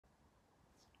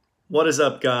What is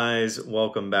up, guys?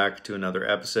 Welcome back to another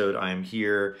episode. I am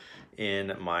here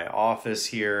in my office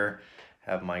here,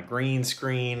 have my green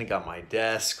screen, got my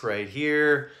desk right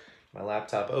here, my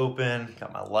laptop open,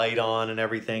 got my light on and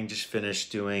everything. Just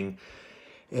finished doing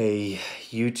a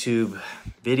YouTube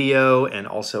video and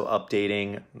also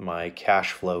updating my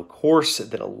cash flow course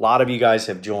that a lot of you guys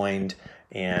have joined,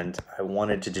 and I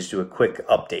wanted to just do a quick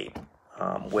update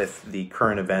with the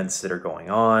current events that are going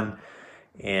on.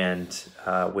 And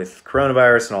with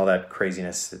coronavirus and all that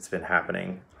craziness that's been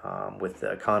happening with the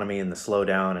economy and the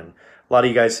slowdown, and a lot of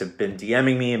you guys have been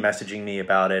DMing me and messaging me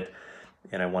about it,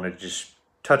 and I wanted to just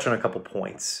touch on a couple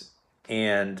points.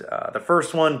 And the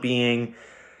first one being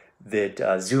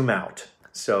that zoom out.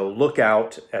 So look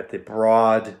out at the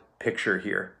broad picture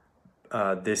here.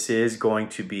 This is going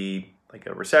to be like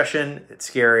a recession. It's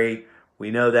scary. We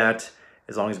know that.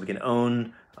 As long as we can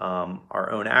own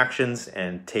our own actions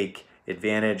and take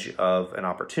advantage of an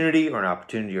opportunity or an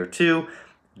opportunity or two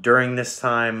during this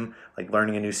time, like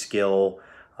learning a new skill,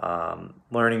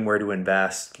 learning where to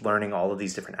invest, learning all of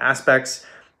these different aspects,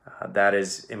 that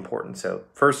is important. So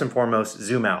first and foremost,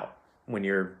 zoom out when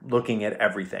you're looking at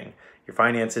everything, your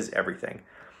finances, everything.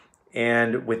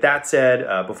 And with that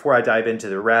said, before I dive into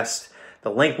the rest, the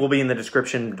link will be in the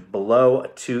description below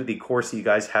to the course that you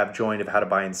guys have joined of how to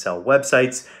buy and sell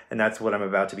websites. And that's what I'm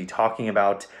about to be talking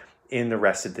about in the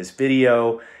rest of this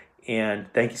video.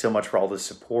 And thank you so much for all the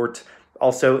support.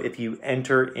 Also, if you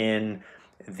enter in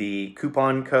the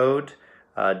coupon code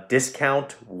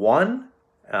discount1,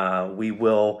 we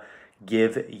will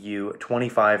give you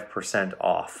 25%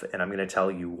 off. And I'm going to tell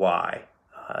you why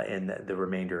in the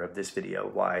remainder of this video,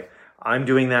 why I'm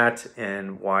doing that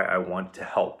and why I want to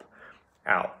help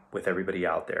out with everybody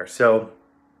out there. So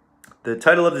the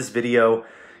title of this video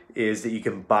is that you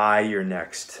can buy your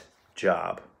next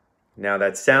job. Now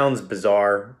that sounds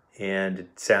bizarre and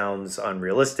it sounds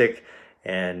unrealistic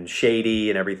and shady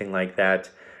and everything like that,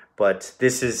 but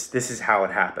this is how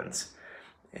it happens.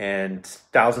 And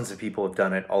thousands of people have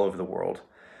done it all over the world.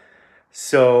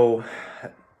 So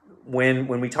when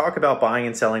we talk about buying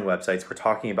and selling websites, we're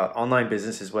talking about online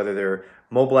businesses, whether they're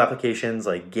mobile applications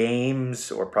like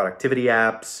games or productivity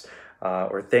apps,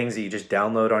 or things that you just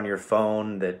download on your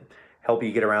phone that help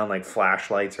you get around, like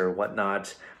flashlights or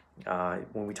whatnot.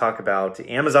 When we talk about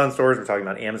Amazon stores, we're talking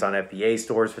about Amazon FBA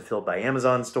stores fulfilled by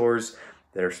Amazon stores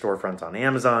that are storefronts on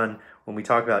Amazon. When we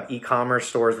talk about e-commerce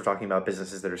stores, we're talking about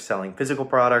businesses that are selling physical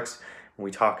products. When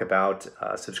we talk about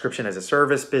subscription as a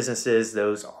service businesses,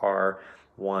 those are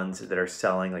ones that are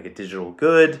selling like a digital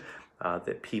good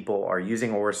that people are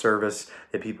using, or a service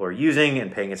that people are using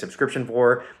and paying a subscription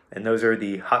for. And those are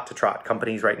the hot to trot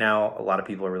companies right now. A lot of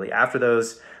people are really after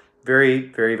those. Very,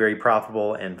 very, very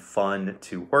profitable and fun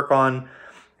to work on.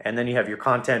 And then you have your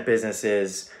content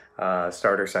businesses,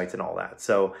 starter sites and all that.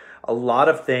 So a lot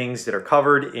of things that are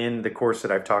covered in the course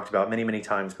that I've talked about many, many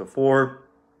times before.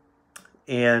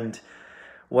 And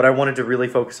what I wanted to really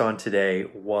focus on today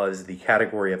was the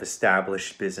category of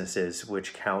established businesses,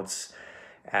 which counts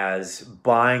as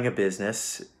buying a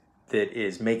business that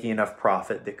is making enough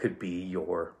profit that could be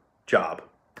your job.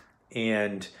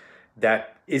 And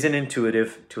that isn't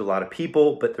intuitive to a lot of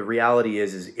people, but the reality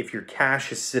is if your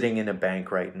cash is sitting in a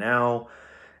bank right now,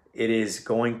 it is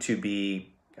going to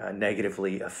be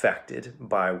negatively affected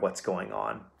by what's going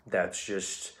on. That's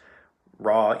just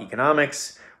raw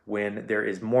economics. When there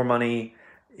is more money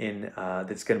in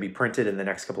that's going to be printed in the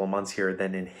next couple of months here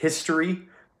than in history,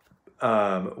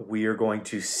 we are going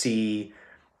to see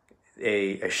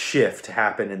a shift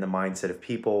happen in the mindset of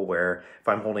people, where if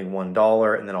I'm holding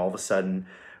 $1 and then all of a sudden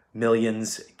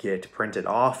millions get printed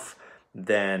off,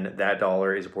 then that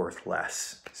dollar is worth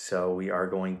less. So we are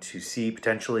going to see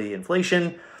potentially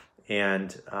inflation,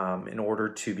 and in order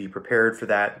to be prepared for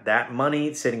that, that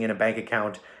money sitting in a bank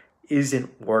account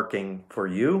isn't working for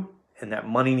you, and that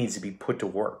money needs to be put to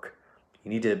work.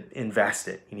 You need to invest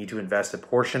it. You need to invest a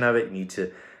portion of it. You need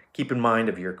to keep in mind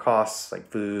of your costs like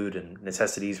food and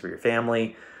necessities for your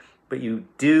family, but you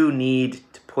do need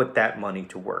to put that money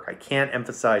to work. I can't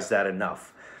emphasize that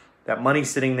enough. That money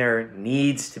sitting there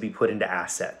needs to be put into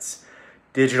assets,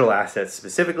 digital assets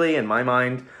specifically in my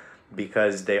mind,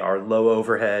 because they are low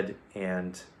overhead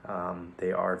and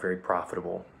they are very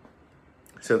profitable.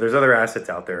 So there's other assets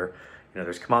out there.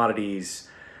 There's commodities,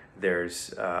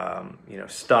 there's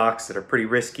stocks that are pretty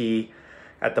risky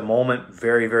at the moment,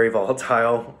 very, very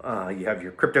volatile. You have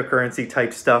your cryptocurrency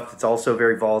type stuff that's also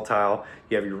very volatile.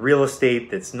 You have your real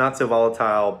estate that's not so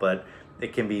volatile, but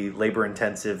it can be labor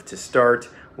intensive to start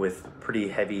with pretty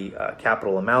heavy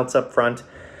capital amounts up front.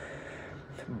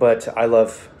 But I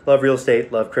love real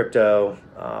estate, love crypto.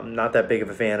 Not that big of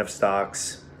a fan of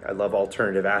stocks. I love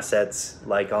alternative assets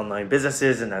like online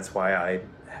businesses, and that's why I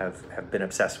have been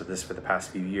obsessed with this for the past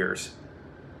few years.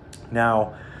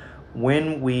 Now,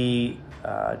 when we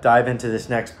dive into this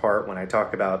next part, when I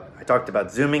talked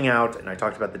about zooming out, and I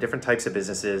talked about the different types of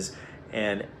businesses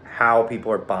and how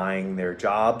people are buying their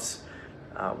jobs.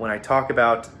 When I talk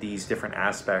about these different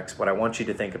aspects, what I want you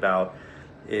to think about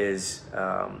is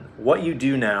what you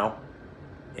do now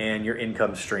and your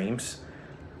income streams.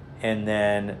 And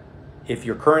then if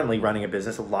you're currently running a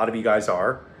business, a lot of you guys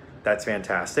are, that's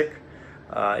fantastic.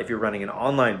 If you're running an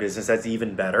online business, that's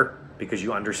even better because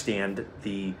you understand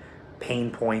the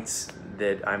pain points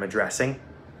that I'm addressing.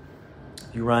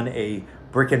 You run a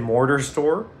brick and mortar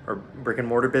store or brick and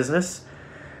mortar business,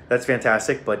 that's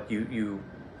fantastic, but you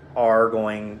are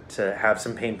going to have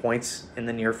some pain points in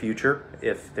the near future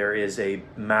if there is a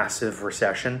massive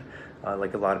recession,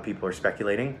 like a lot of people are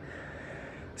speculating.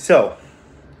 So,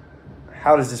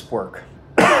 how does this work?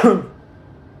 The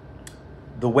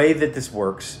way that this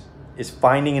works is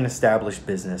finding an established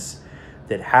business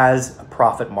that has a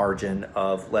profit margin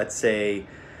of, let's say,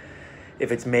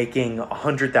 if it's making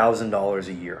 $100,000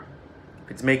 a year.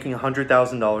 If it's making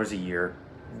 $100,000 a year,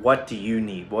 what do you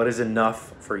need? What is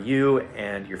enough for you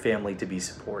and your family to be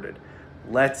supported?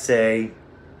 Let's say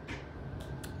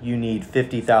you need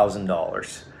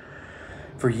 $50,000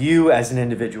 for you as an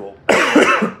individual.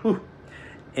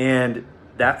 And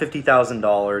that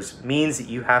 $50,000 means that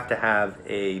you have to have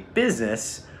a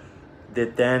business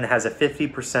that then has a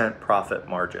 50% profit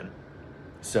margin.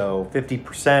 So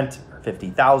 50% or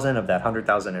 50,000 of that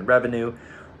 100,000 in revenue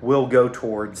will go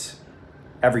towards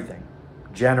everything,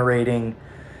 generating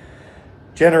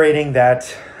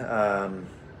that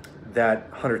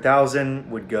that 100,000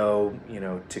 would go,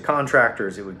 to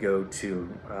contractors. It would go to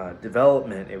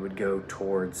development. It would go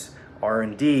towards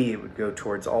R&D. It would go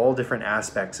towards all different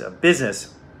aspects of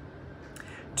business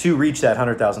to reach that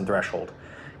 100,000 threshold.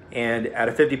 And at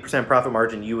a 50% profit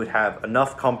margin, you would have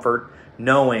enough comfort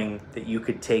knowing that you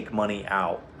could take money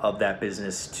out of that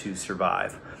business to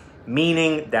survive,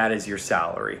 meaning that is your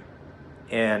salary.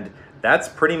 And that's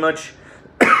pretty much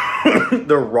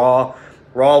the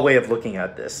raw way of looking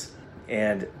at this.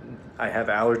 And I have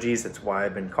allergies, that's why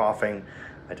I've been coughing.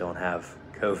 I don't have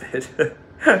COVID.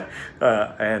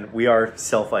 And we are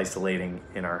self-isolating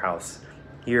in our house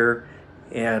here.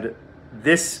 And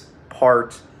this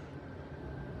part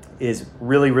is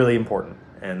really, really important.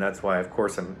 And that's why, of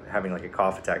course, I'm having like a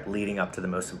cough attack leading up to the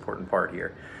most important part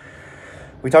here.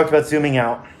 We talked about zooming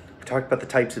out. We talked about the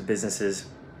types of businesses.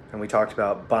 And we talked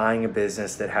about buying a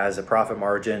business that has a profit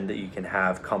margin that you can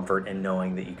have comfort in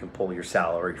knowing that you can pull your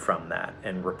salary from that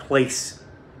and replace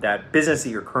that business that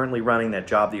you're currently running, that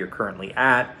job that you're currently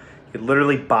at. You could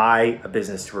literally buy a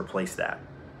business to replace that.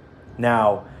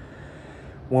 Now,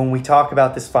 when we talk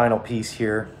about this final piece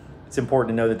here, it's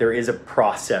important to know that there is a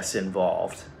process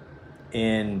involved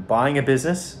in buying a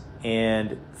business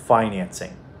and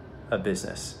financing a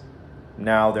business.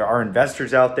 Now, there are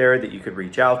investors out there that you could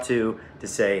reach out to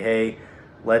say, hey,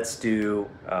 let's do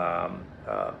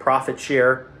profit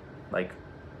share, like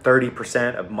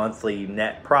 30% of monthly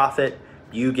net profit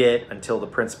you get until the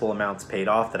principal amount's paid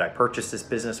off that I purchased this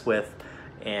business with.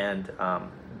 And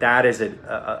that is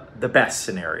the best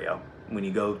scenario when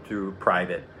you go through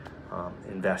private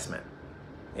investment.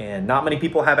 And not many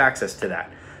people have access to that.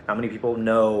 Not many people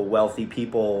know wealthy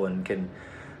people and can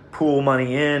pool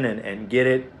money in and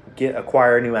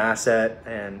acquire a new asset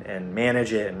and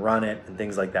manage it and run it and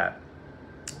things like that.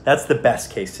 That's the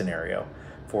best case scenario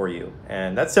for you.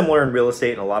 And that's similar in real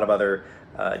estate and a lot of other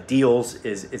deals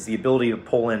is the ability to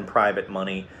pull in private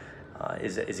money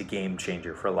is a game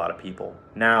changer for a lot of people.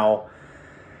 Now,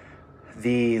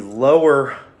 the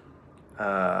lower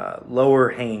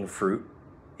hanging fruit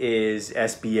is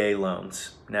SBA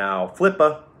loans. Now,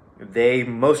 Flippa, they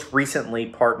most recently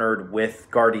partnered with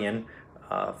Guardian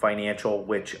Financial,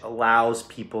 which allows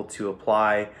people to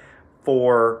apply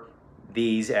for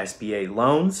these SBA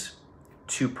loans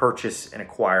to purchase and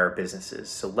acquire businesses.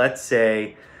 So let's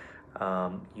say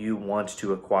you want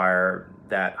to acquire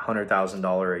that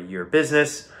 $100,000 a year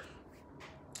business.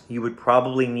 You would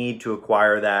probably need to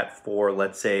acquire that for,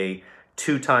 let's say,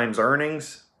 2 times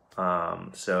earnings.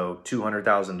 So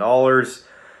 $200,000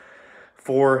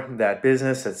 for that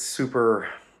business. That's super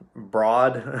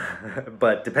broad,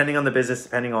 but depending on the business,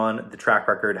 depending on the track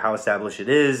record, how established it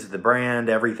is, the brand,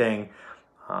 everything,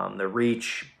 the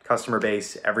reach, customer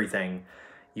base, everything,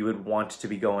 you would want to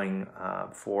be going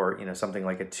for something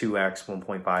like a 2x,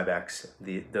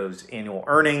 1.5x those annual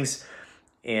earnings.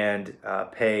 and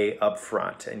pay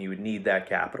upfront, and you would need that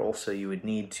capital. So you would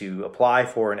need to apply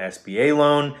for an SBA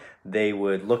loan. They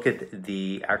would look at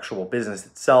the actual business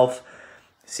itself,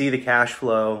 see the cash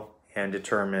flow, and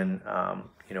determine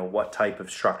what type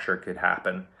of structure could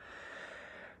happen.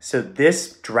 So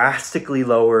this drastically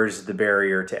lowers the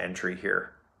barrier to entry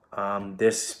here.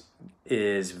 This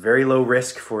is very low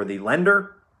risk for the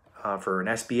lender for an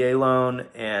SBA loan,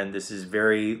 and this is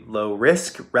very low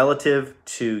risk relative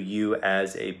to you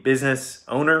as a business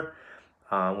owner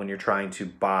when you're trying to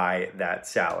buy that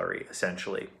salary,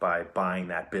 essentially, by buying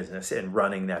that business and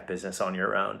running that business on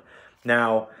your own.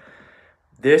 Now,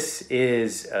 this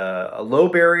is a low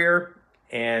barrier,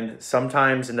 and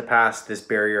sometimes in the past, this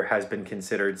barrier has been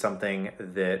considered something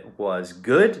that was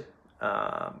good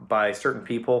by certain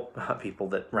people, people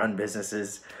that run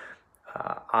businesses.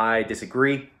 I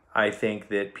disagree. I think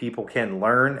that people can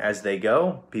learn as they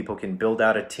go. People can build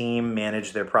out a team,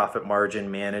 manage their profit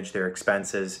margin, manage their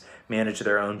expenses, manage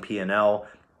their own P&L.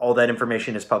 All that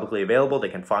information is publicly available. They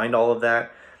can find all of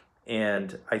that.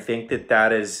 And I think that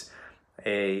that is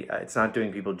it's not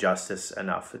doing people justice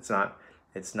enough. It's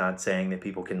not saying that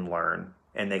people can learn,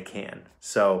 and they can.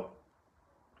 So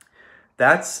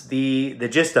that's the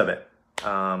gist of it.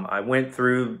 I went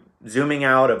through zooming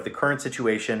out of the current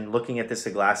situation, looking at this a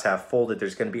glass half full, that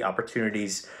there's going to be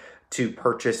opportunities to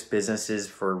purchase businesses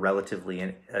for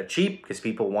relatively cheap because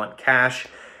people want cash.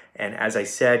 And as I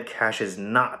said, cash is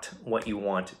not what you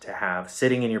want to have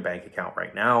sitting in your bank account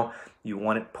right now. You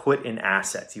want it put in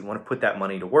assets. You want to put that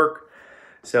money to work.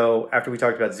 So after we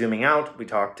talked about zooming out, we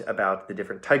talked about the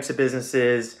different types of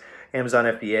businesses: Amazon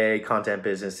FBA, content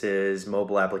businesses,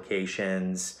 mobile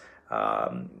applications,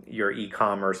 your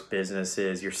e-commerce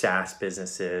businesses, your SaaS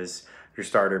businesses, your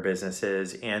starter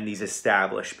businesses, and these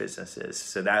established businesses.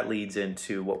 So that leads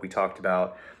into what we talked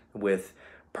about with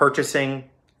purchasing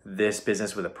this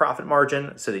business with a profit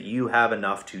margin so that you have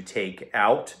enough to take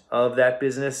out of that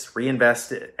business,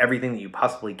 reinvest everything that you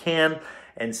possibly can,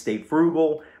 and stay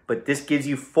frugal. But this gives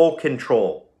you full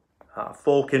control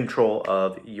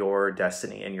of your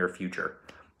destiny and your future,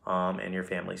 and your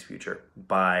family's future,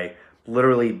 by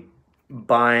literally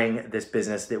buying this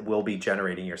business that will be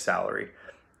generating your salary.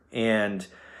 And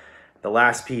the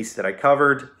last piece that I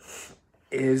covered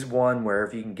is one where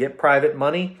if you can get private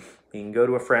money, you can go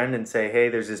to a friend and say, hey,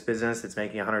 there's this business that's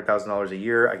making $100,000 a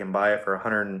year. I can buy it for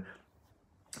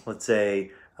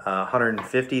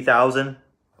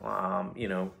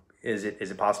 $150,000. Is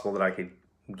it possible that I could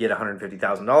get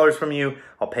 $150,000 from you?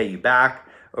 I'll pay you back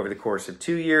over the course of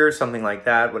 2 years, something like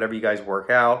that, whatever you guys work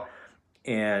out.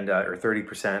 And or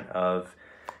 30% of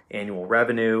annual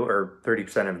revenue, or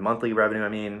 30% of monthly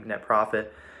revenue, net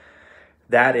profit.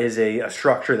 That is a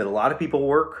structure that a lot of people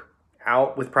work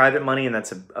out with private money, and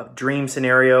that's a dream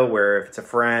scenario where if it's a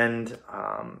friend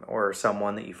or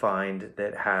someone that you find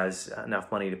that has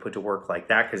enough money to put to work like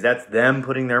that, because that's them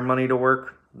putting their money to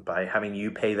work by having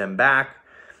you pay them back.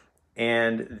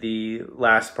 And the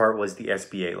last part was the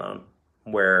SBA loan,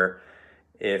 where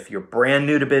if you're brand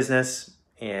new to business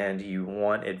and you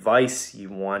want advice, you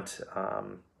want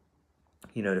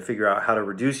to figure out how to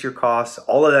reduce your costs,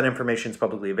 all of that information is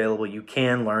publicly available. You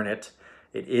can learn it.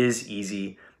 It is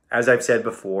easy. As I've said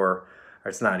before, or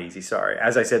it's not easy, sorry.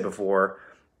 As I said before,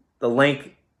 the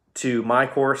link to my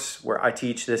course where I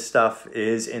teach this stuff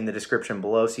is in the description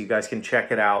below, so you guys can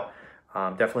check it out.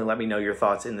 Definitely let me know your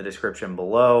thoughts in the description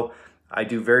below. I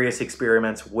do various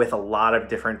experiments with a lot of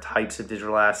different types of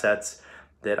digital assets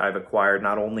that I've acquired,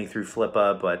 not only through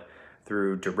Flippa, but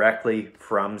through directly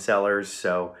from sellers.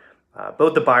 So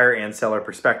both the buyer and seller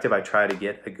perspective, I try to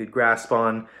get a good grasp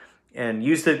on, and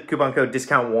use the coupon code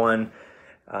discount1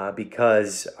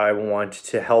 because I want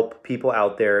to help people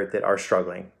out there that are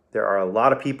struggling. There are a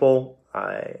lot of people.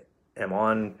 I am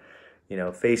on,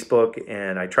 Facebook,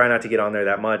 and I try not to get on there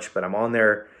that much, but I'm on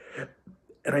there,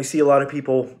 and I see a lot of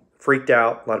people freaked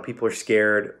out. A lot of people are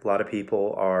scared. A lot of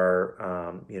people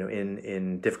are,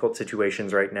 in difficult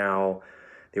situations right now.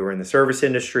 They were in the service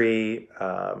industry,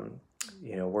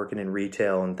 working in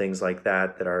retail and things like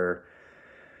that, that are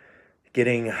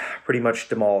getting pretty much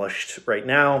demolished right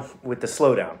now with the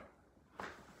slowdown.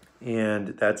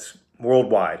 And that's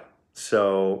worldwide.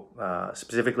 So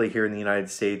specifically here in the United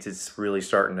States, it's really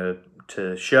starting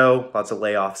to show. Lots of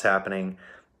layoffs happening.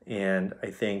 And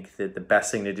I think that the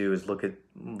best thing to do is look at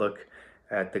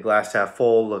the glass half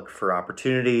full, look for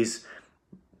opportunities,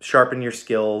 sharpen your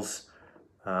skills,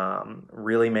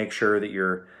 really make sure that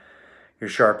you're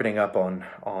sharpening up on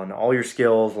all your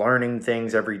skills, learning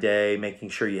things every day, making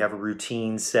sure you have a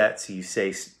routine set so you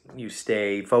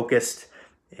stay focused,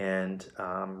 and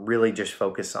really just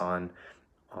focus on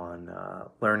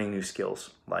learning new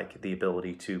skills, like the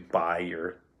ability to buy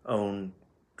your own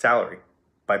salary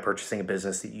by purchasing a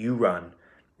business that you run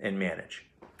and manage.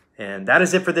 And that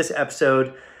is it for this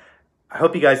episode. I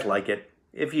hope you guys like it.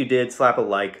 If you did, slap a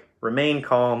like, remain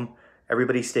calm,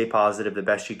 everybody stay positive the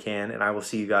best you can, and I will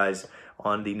see you guys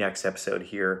on the next episode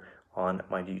here on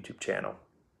my YouTube channel.